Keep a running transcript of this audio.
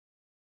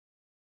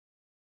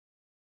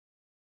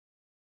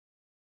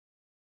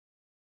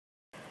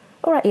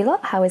Alright you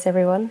lot, how is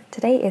everyone?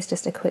 Today is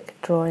just a quick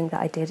drawing that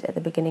I did at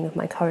the beginning of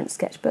my current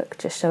sketchbook,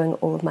 just showing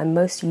all of my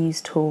most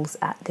used tools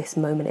at this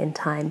moment in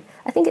time.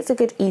 I think it's a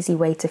good easy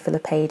way to fill a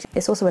page.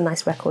 It's also a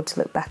nice record to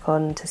look back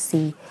on to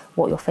see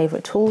what your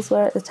favourite tools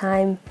were at the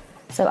time.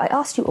 So I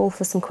asked you all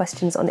for some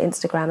questions on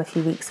Instagram a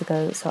few weeks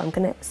ago, so I'm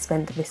going to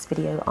spend this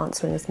video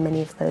answering as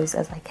many of those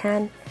as I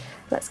can.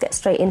 Let's get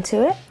straight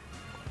into it.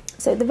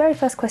 So the very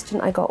first question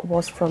I got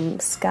was from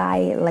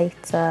Sky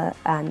Later,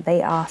 and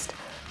they asked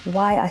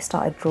why I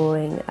started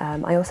drawing.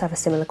 I also have a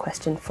similar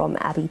question from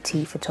Abby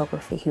T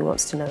Photography, who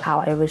wants to know how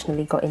I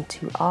originally got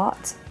into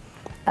art.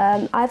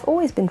 I've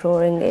always been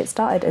drawing. It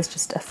started as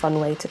just a fun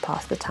way to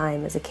pass the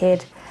time as a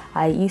kid.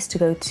 I used to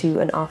go to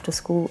an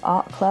after-school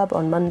art club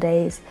on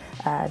Mondays,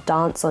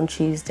 dance on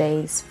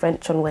Tuesdays,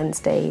 French on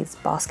Wednesdays,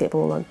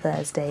 basketball on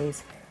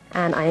Thursdays,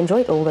 and I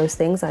enjoyed all those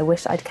things. I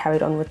wish I'd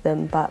carried on with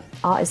them, but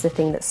art is the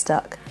thing that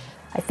stuck.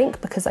 I think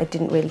because I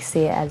didn't really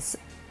see it as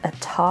a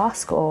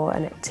task or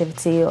an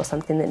activity or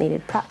something that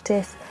needed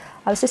practice.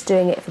 I was just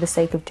doing it for the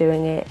sake of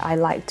doing it. I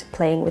liked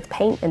playing with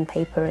paint and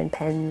paper and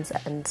pens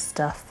and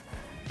stuff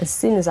as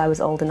soon as I was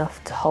old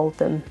enough to hold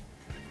them.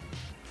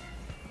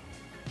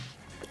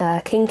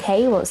 King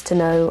K wants to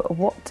know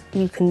what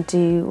you can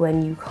do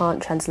when you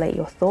can't translate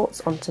your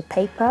thoughts onto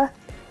paper.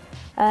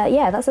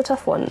 Yeah, that's a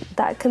tough one.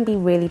 That can be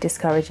really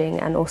discouraging,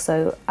 and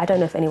also, I don't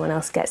know if anyone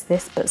else gets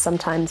this, but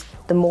sometimes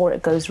the more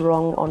it goes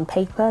wrong on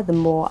paper, the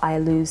more I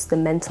lose the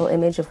mental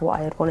image of what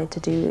I had wanted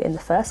to do in the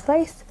first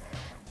place.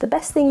 The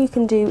best thing you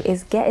can do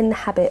is get in the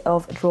habit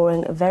of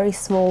drawing very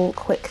small,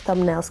 quick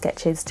thumbnail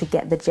sketches to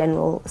get the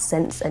general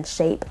sense and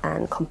shape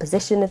and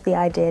composition of the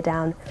idea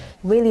down,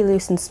 really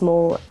loose and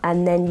small,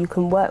 and then you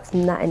can work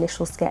from that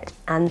initial sketch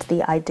and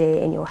the idea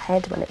in your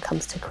head when it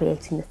comes to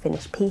creating the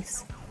finished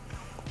piece.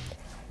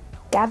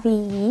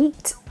 Gavi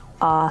Yeet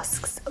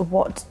asks,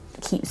 what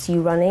keeps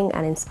you running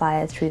and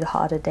inspired through the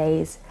harder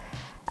days?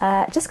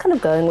 Just kind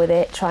of going with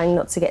it, trying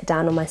not to get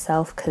down on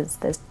myself because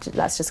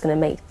that's just going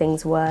to make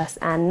things worse,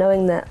 and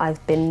knowing that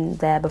I've been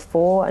there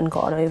before and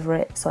gotten over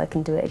it so I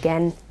can do it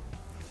again.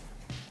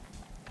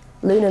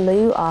 Luna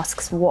Lou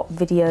asks what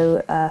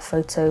video,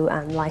 photo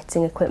and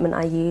lighting equipment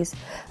I use.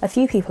 A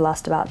few people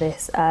asked about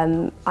this.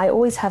 I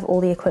always have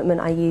all the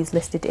equipment I use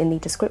listed in the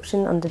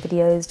description under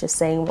videos, just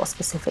saying what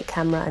specific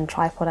camera and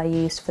tripod I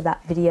used for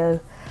that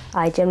video.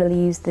 I generally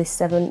use this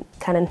Canon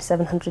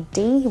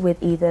 700D with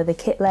either the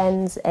kit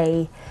lens,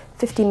 a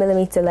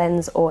 50mm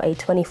lens or a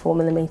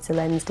 24mm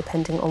lens,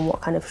 depending on what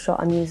kind of shot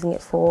I'm using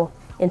it for.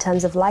 In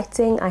terms of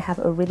lighting, I have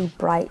a really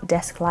bright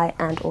desk light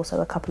and also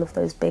a couple of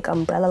those big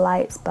umbrella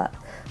lights, but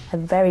I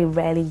very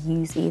rarely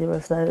use either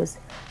of those.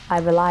 I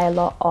rely a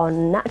lot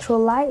on natural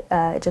light,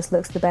 it just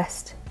looks the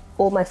best.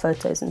 All my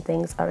photos and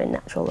things are in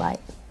natural light.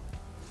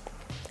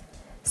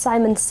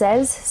 Simon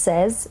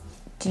says,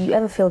 do you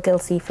ever feel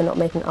guilty for not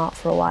making art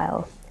for a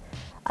while?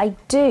 I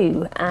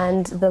do,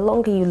 and the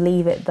longer you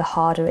leave it, the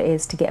harder it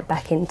is to get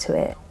back into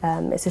it.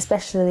 It's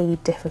especially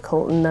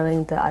difficult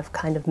knowing that I've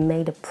kind of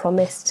made a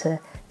promise to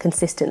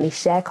consistently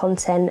share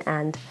content,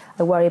 and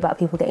I worry about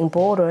people getting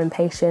bored or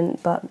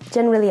impatient, but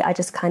generally I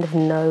just kind of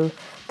know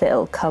that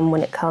it'll come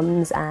when it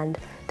comes, and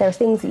there are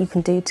things that you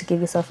can do to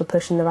give yourself a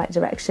push in the right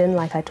direction,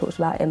 like I talked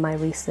about in my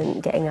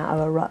recent Getting Out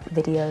of a Rut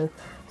video.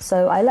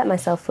 So I let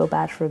myself feel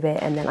bad for a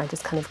bit and then I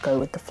just kind of go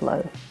with the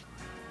flow.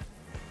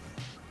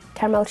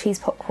 Caramel Cheese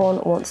Popcorn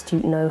wants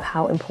to know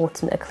how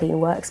important a clean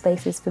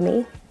workspace is for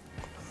me.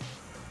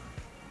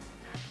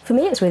 For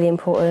me, it's really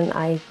important.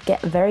 I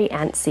get very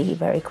antsy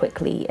very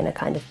quickly in a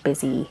kind of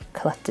busy,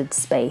 cluttered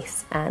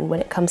space, and when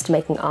it comes to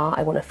making art,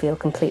 I want to feel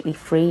completely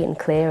free and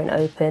clear and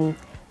open.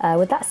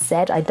 With that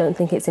said, I don't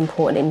think it's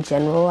important in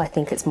general. I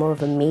think it's more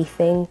of a me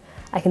thing.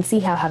 I can see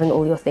how having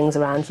all your things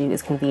around you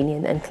is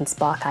convenient and can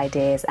spark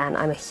ideas, and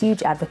I'm a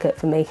huge advocate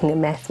for making a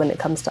mess when it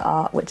comes to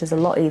art, which is a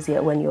lot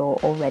easier when you're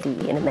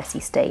already in a messy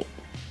state.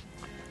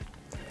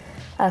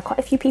 Quite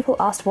a few people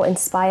asked what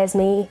inspires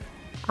me.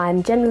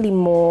 I'm generally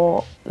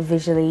more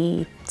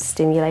visually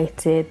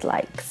stimulated,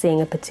 like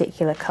seeing a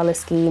particular colour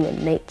scheme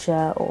in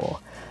nature or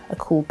a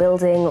cool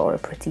building or a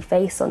pretty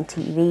face on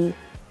TV.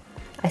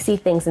 I see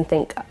things and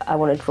think I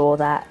want to draw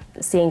that,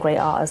 seeing great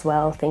art as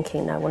well,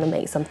 thinking I want to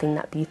make something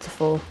that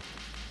beautiful.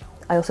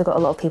 I also got a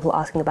lot of people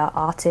asking about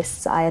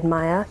artists I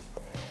admire.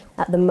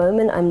 At the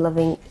moment I'm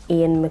loving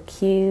Ian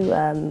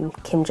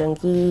McQue, Kim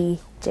Jung-gi,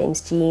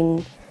 James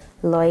Jean,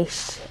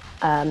 Loish.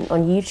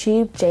 On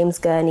YouTube, James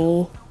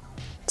Gurney,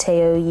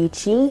 Teo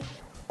Yi-chi,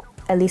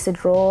 Elisa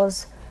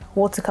Draws.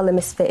 Watercolour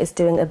Misfit is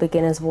doing a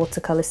beginner's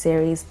watercolour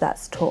series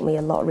that's taught me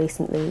a lot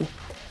recently.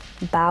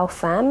 Bao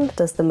Pham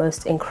does the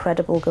most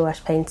incredible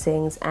gouache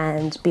paintings,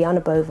 and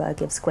Biana Bova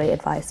gives great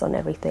advice on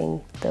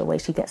everything. The way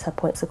she gets her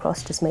points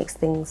across just makes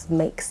things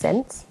make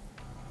sense.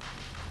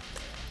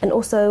 And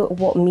also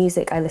what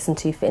music I listen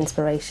to for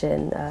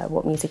inspiration,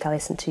 what music I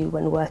listen to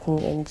when working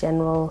in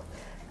general,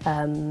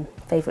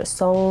 favourite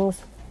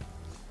songs.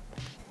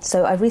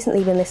 So I've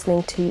recently been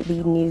listening to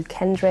the new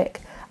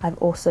Kendrick. I've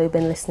also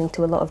been listening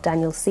to a lot of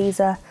Daniel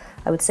Caesar.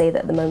 I would say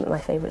that at the moment my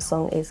favourite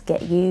song is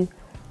Get You.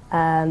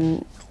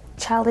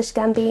 Childish,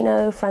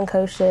 Gambino, Frank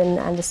Ocean,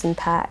 Anderson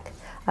 .Paak.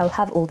 I'll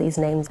have all these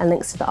names and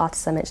links to the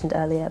artists I mentioned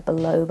earlier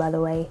below, by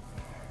the way.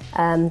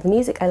 The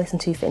music I listen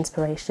to for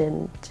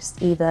inspiration,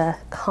 just either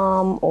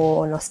calm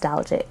or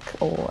nostalgic,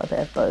 or a bit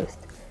of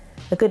both.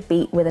 A good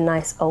beat with a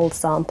nice old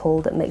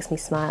sample that makes me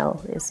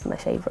smile is my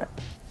favourite.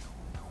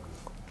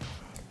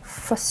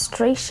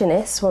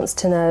 Frustrationist wants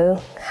to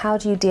know, how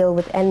do you deal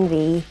with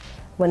envy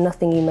when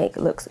nothing you make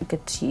looks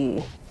good to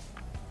you?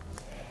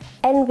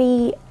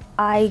 Envy,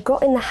 I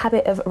got in the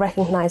habit of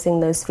recognising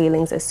those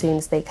feelings as soon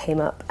as they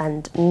came up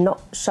and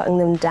not shutting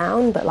them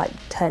down, but like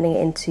turning it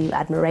into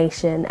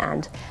admiration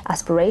and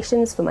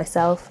aspirations for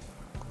myself.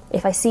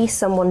 If I see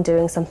someone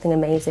doing something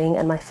amazing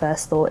and my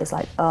first thought is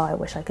like, oh, I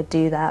wish I could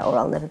do that, or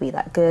I'll never be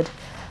that good,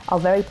 I'll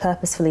very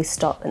purposefully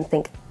stop and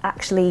think,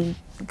 actually,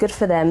 good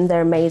for them,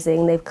 they're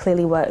amazing, they've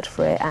clearly worked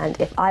for it, and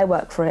if I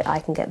work for it, I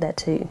can get there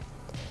too.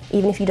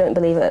 Even if you don't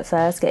believe it at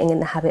first, getting in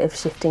the habit of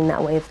shifting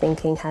that way of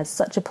thinking has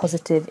such a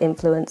positive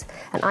influence,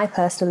 and I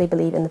personally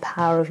believe in the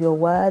power of your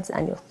words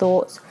and your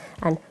thoughts,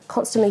 and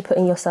constantly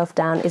putting yourself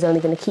down is only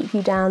going to keep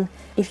you down.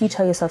 If you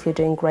tell yourself you're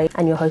doing great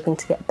and you're hoping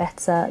to get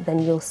better, then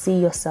you'll see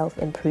yourself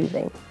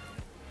improving.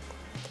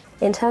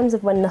 In terms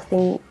of when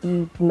nothing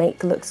you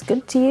make looks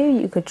good to you,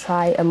 you could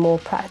try a more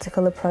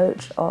practical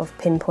approach of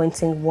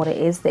pinpointing what it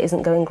is that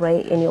isn't going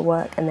great in your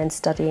work and then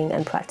studying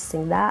and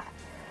practicing that.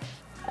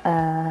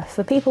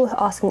 For people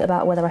asking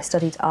about whether I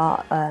studied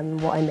art,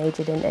 what I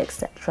majored in,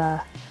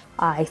 etc.,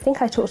 I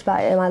think I talked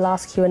about it in my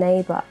last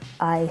Q&A, but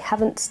I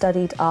haven't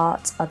studied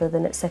art other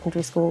than at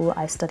secondary school.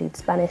 I studied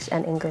Spanish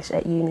and English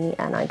at uni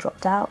and I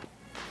dropped out.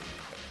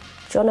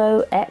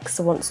 Jono X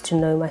wants to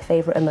know my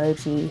favourite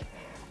emoji.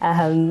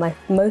 My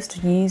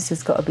most used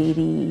has got to be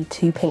the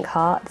 2 pink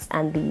hearts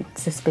and the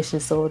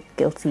suspicious or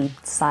guilty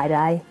side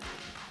eye.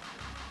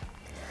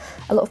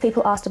 A lot of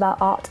people asked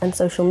about art and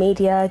social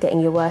media,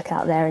 getting your work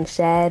out there and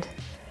shared.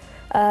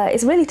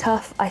 It's really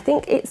tough. I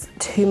think it's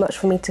too much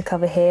for me to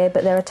cover here,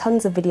 but there are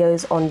tons of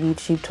videos on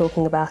YouTube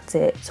talking about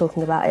it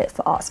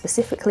for art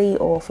specifically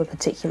or for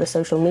particular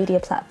social media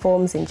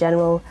platforms in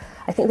general.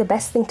 I think the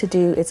best thing to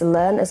do is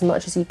learn as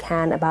much as you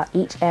can about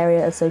each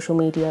area of social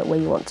media where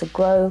you want to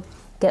grow.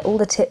 Get all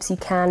the tips you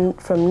can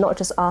from not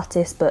just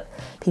artists, but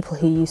people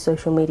who use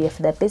social media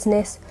for their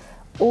business.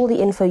 All the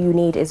info you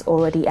need is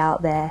already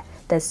out there.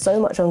 There's so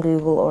much on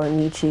Google or on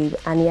YouTube,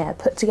 and yeah,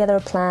 put together a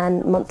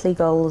plan, monthly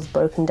goals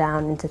broken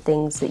down into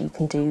things that you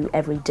can do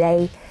every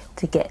day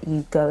to get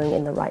you going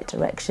in the right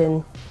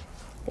direction.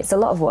 It's a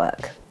lot of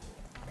work.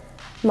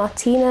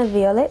 Martina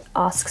Violet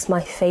asks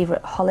my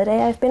favourite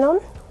holiday I've been on.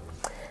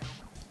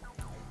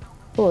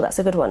 Oh, that's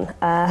a good one.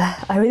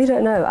 I really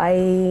don't know.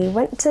 I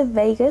went to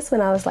Vegas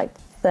when I was like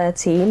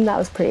 13. That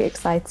was pretty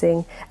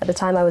exciting. At the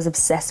time I was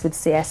obsessed with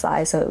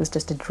CSI, so it was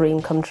just a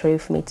dream come true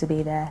for me to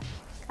be there.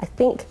 I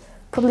think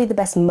probably the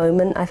best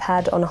moment I've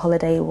had on a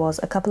holiday was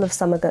a couple of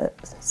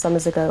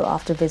summers ago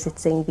after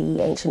visiting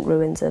the ancient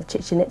ruins of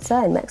Chichen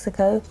Itza in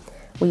Mexico.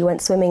 We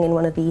went swimming in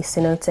one of the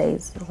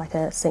cenotes, like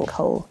a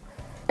sinkhole,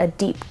 a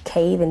deep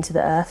cave into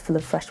the earth full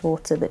of fresh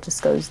water that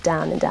just goes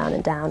down and down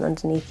and down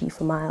underneath you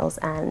for miles,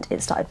 and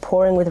it started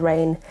pouring with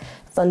rain,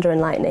 thunder and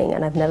lightning,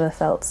 and I've never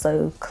felt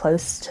so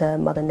close to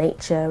Mother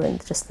Nature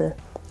and just the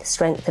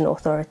strength and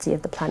authority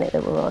of the planet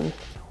that we're on.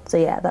 So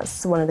yeah,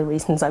 that's one of the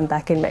reasons I'm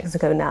back in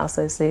Mexico now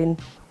so soon.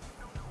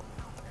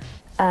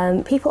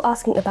 People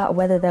asking about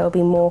whether there will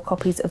be more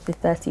copies of the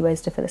 30 Ways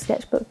to Fill a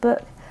Sketchbook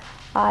book.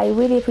 I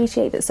really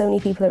appreciate that so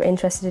many people are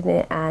interested in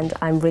it, and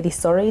I'm really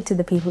sorry to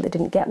the people that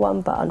didn't get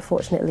one, but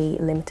unfortunately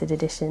limited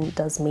edition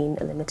does mean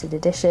a limited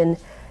edition.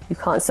 You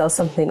can't sell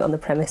something on the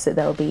premise that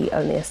there will be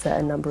only a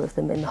certain number of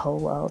them in the whole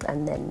world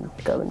and then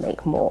go and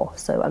make more.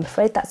 So I'm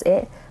afraid that's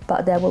it,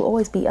 but there will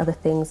always be other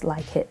things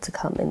like it to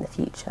come in the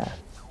future.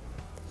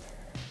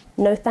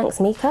 No Thanks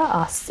Mika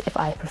asks if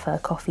I prefer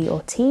coffee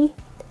or tea.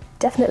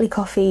 Definitely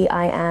coffee.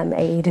 I am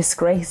a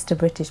disgrace to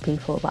British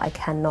people, but I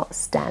cannot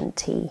stand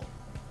tea.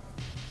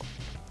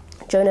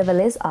 Jonah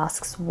Veliz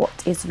asks, what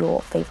is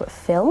your favourite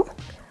film?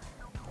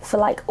 For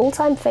like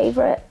all-time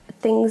favourite,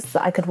 things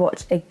that I could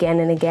watch again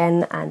and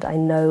again and I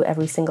know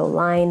every single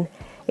line,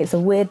 it's a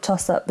weird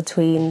toss-up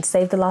between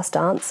Save the Last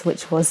Dance,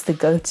 which was the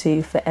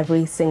go-to for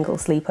every single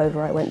sleepover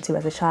I went to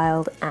as a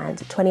child,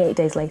 and 28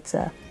 Days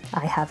Later.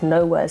 I have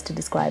no words to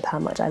describe how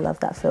much I love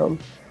that film.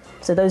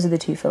 So those are the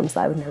 2 films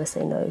that I would never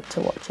say no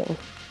to watching.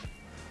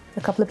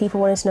 A couple of people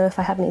wanted to know if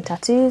I have any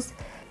tattoos.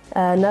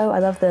 No, I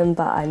love them,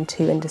 but I'm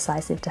too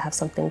indecisive to have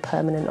something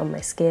permanent on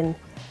my skin.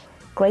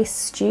 Grace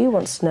Stew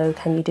wants to know,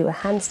 can you do a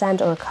handstand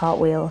or a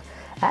cartwheel?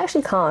 I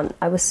actually can't.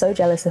 I was so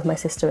jealous of my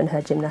sister and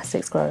her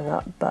gymnastics growing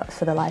up, but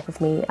for the life of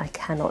me, I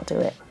cannot do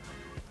it.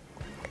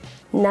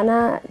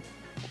 Nana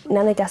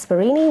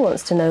Gasparini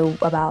wants to know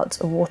about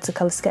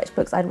watercolour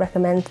sketchbooks I'd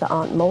recommend that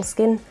aren't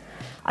Moleskine.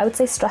 I would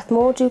say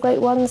Strathmore do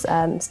great ones.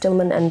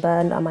 Stillman and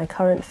Byrne are my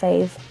current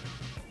fave.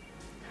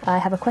 I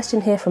have a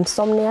question here from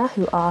Somnia,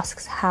 who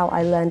asks how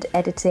I learned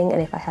editing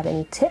and if I have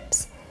any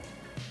tips.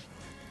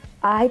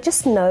 I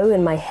just know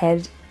in my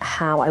head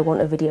how I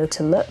want a video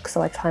to look,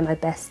 so I try my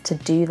best to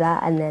do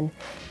that, and then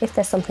if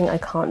there's something I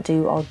can't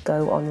do, I'll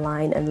go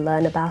online and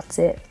learn about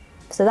it.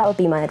 So that would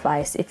be my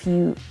advice.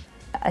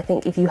 I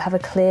think if you have a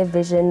clear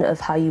vision of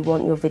how you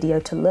want your video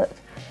to look,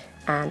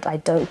 and I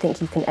don't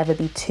think you can ever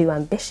be too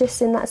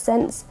ambitious in that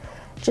sense,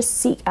 just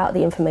seek out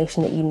the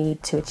information that you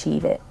need to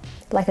achieve it.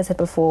 Like I said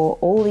before,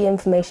 all the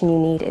information you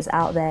need is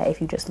out there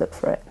if you just look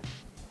for it.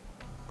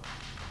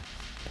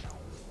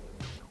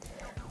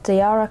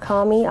 Dayara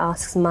Kami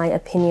asks my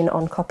opinion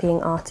on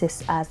copying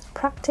artists as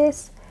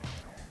practice.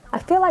 I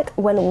feel like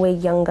when we're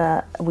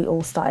younger, we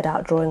all started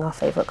out drawing our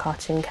favourite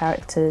cartoon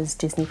characters,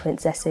 Disney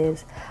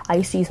princesses. I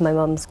used to use my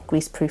mum's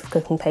greaseproof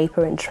cooking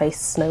paper and trace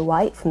Snow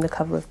White from the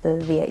cover of the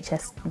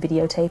VHS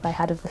videotape I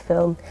had of the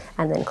film,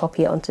 and then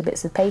copy it onto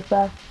bits of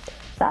paper.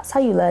 That's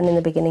how you learn in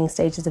the beginning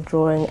stages of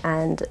drawing,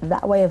 and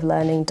that way of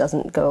learning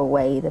doesn't go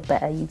away the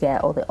better you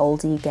get or the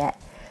older you get.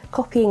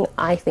 Copying,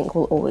 I think,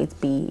 will always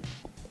be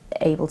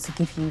able to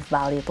give you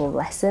valuable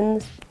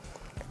lessons.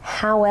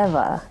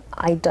 However,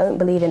 I don't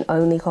believe in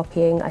only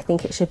copying. I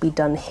think it should be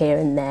done here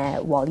and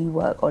there while you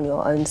work on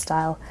your own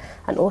style,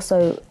 and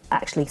also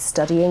actually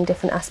studying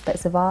different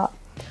aspects of art.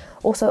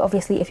 Also,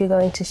 obviously, if you're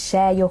going to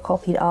share your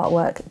copied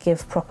artwork,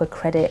 give proper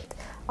credit.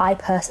 I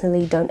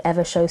personally don't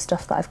ever show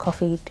stuff that I've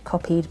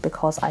copied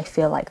because I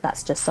feel like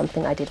that's just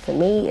something I did for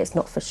me. It's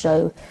not for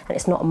show, and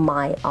it's not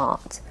my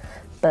art.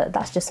 But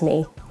that's just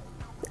me.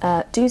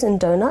 Do's and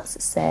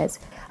Donuts says,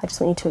 I just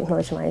want you to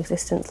acknowledge my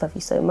existence. Love you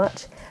so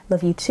much.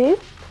 Love you too.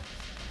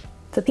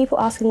 For people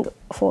asking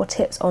for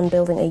tips on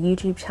building a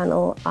YouTube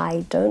channel,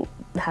 I don't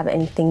have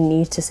anything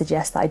new to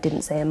suggest that I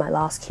didn't say in my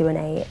last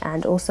Q&A,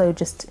 and also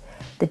just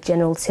the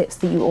general tips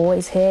that you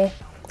always hear.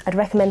 I'd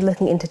recommend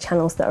looking into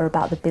channels that are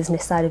about the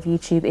business side of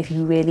YouTube if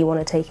you really want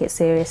to take it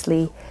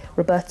seriously.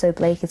 Roberto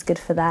Blake is good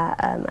for that,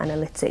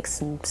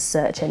 analytics and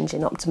search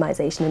engine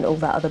optimization and all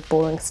that other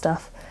boring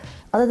stuff.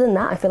 Other than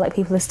that, I feel like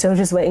people are still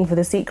just waiting for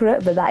the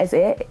secret, but that is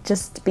it.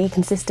 Just be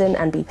consistent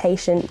and be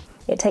patient.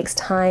 It takes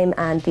time,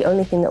 and the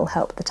only thing that will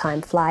help the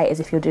time fly is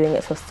if you're doing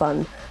it for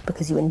fun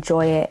because you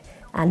enjoy it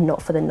and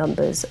not for the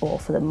numbers or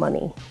for the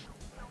money.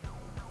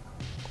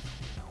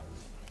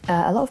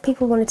 A lot of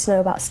people wanted to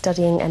know about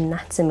studying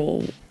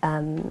anatomy.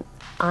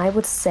 I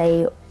would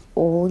say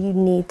all you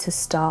need to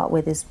start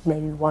with is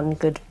maybe one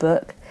good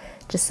book.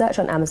 Just search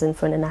on Amazon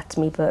for an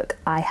anatomy book.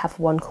 I have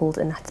one called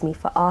Anatomy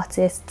for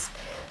Artists.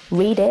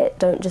 Read it,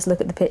 don't just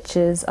look at the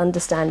pictures,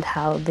 understand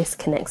how this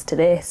connects to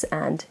this,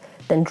 and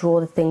then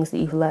draw the things that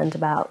you've learned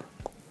about.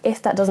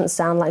 If that doesn't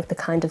sound like the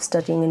kind of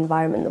studying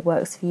environment that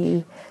works for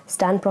you,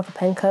 Stan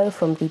Prokopenko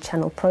from the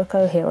channel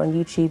Proko here on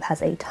YouTube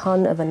has a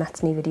ton of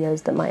anatomy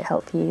videos that might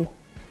help you.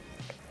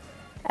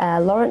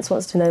 Lawrence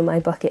wants to know my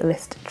bucket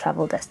list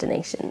travel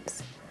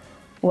destinations.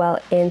 Well,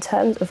 in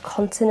terms of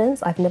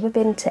continents, I've never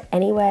been to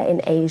anywhere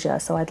in Asia,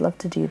 so I'd love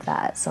to do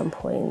that at some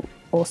point.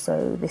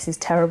 Also, this is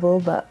terrible,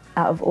 but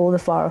out of all the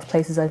far off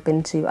places I've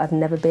been to, I've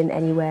never been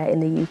anywhere in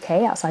the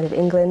UK outside of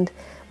England,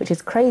 which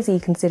is crazy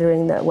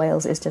considering that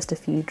Wales is just a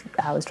few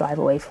hours drive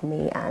away from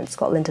me, and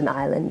Scotland and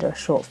Ireland are a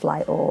short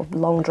flight or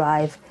long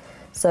drive.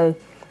 So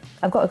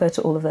I've got to go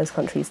to all of those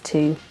countries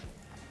too.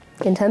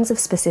 In terms of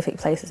specific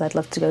places, I'd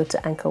love to go to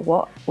Angkor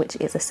Wat, which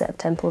is a set of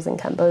temples in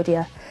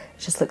Cambodia.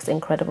 It just looks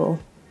incredible.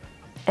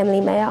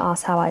 Emily Mayer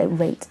asks how I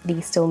rate the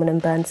Stillman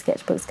and Burn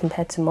sketchbooks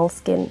compared to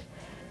Moleskine.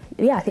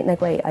 Yeah, I think they're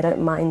great. I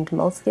don't mind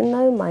Moleskine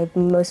though. My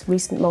most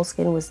recent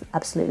Moleskine was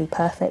absolutely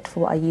perfect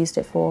for what I used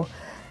it for.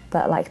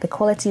 But like the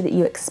quality that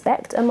you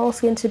expect a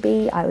Moleskine to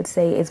be, I would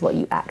say is what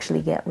you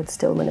actually get with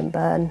Stillman and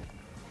Burn.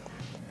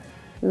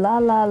 La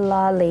La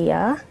La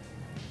Leah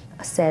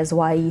says,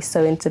 why are you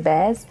so into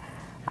bears?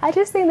 I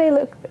just think they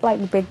look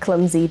like big,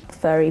 clumsy,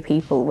 furry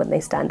people when they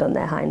stand on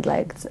their hind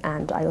legs,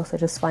 and I also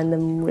just find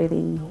them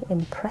really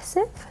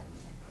impressive.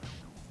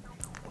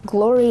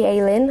 Glory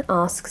Aylin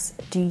asks,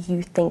 do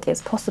you think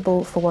it's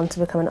possible for one to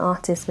become an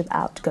artist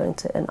without going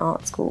to an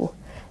art school?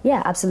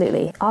 Yeah,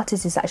 absolutely.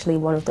 Artist is actually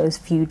one of those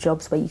few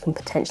jobs where you can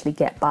potentially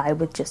get by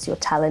with just your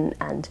talent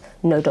and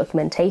no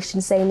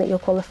documentation saying that you're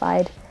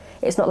qualified.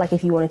 It's not like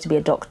if you wanted to be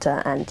a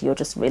doctor and you're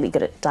just really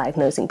good at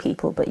diagnosing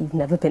people but you've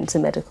never been to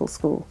medical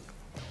school.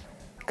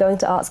 Going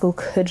to art school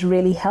could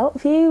really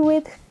help you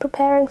with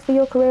preparing for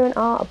your career in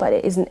art, but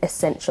it isn't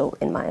essential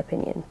in my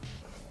opinion.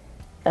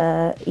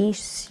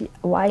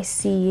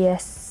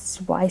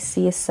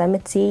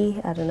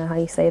 YCSemity, I don't know how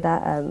you say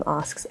that,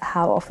 asks,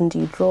 how often do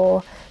you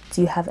draw?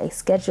 Do you have a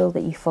schedule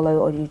that you follow,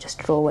 or do you just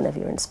draw whenever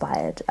you're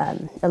inspired?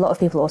 A lot of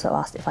people also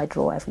asked if I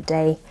draw every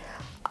day.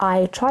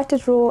 I try to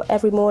draw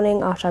every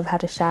morning after I've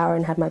had a shower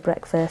and had my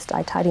breakfast.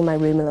 I tidy my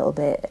room a little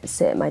bit,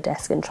 sit at my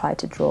desk and try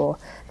to draw.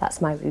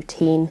 That's my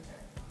routine.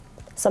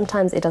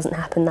 Sometimes it doesn't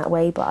happen that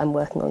way, but I'm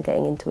working on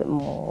getting into it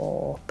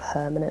more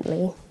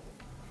permanently.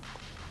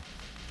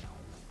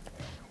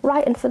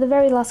 Right, and for the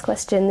very last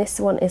question, this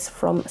one is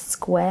from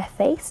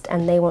Square-Faced,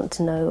 and they want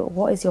to know,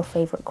 what is your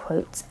favourite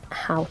quote?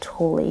 How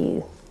tall are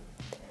you?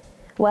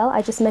 Well,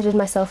 I just measured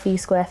myself for you,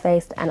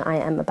 Square-Faced, and I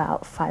am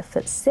about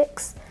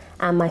 5'6",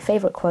 and my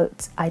favourite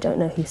quote, I don't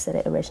know who said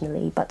it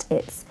originally, but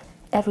it's,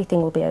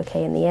 everything will be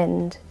okay in the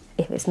end.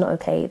 If it's not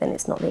okay, then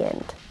it's not the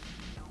end.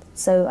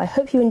 So I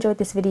hope you enjoyed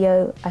this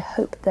video. I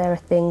hope there are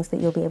things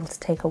that you'll be able to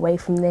take away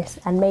from this,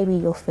 and maybe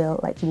you'll feel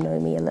like you know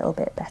me a little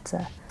bit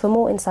better. For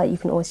more insight, you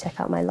can always check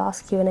out my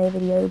last Q&A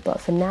video, but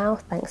for now,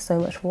 thanks so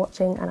much for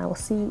watching, and I will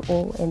see you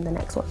all in the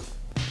next one.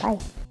 Bye.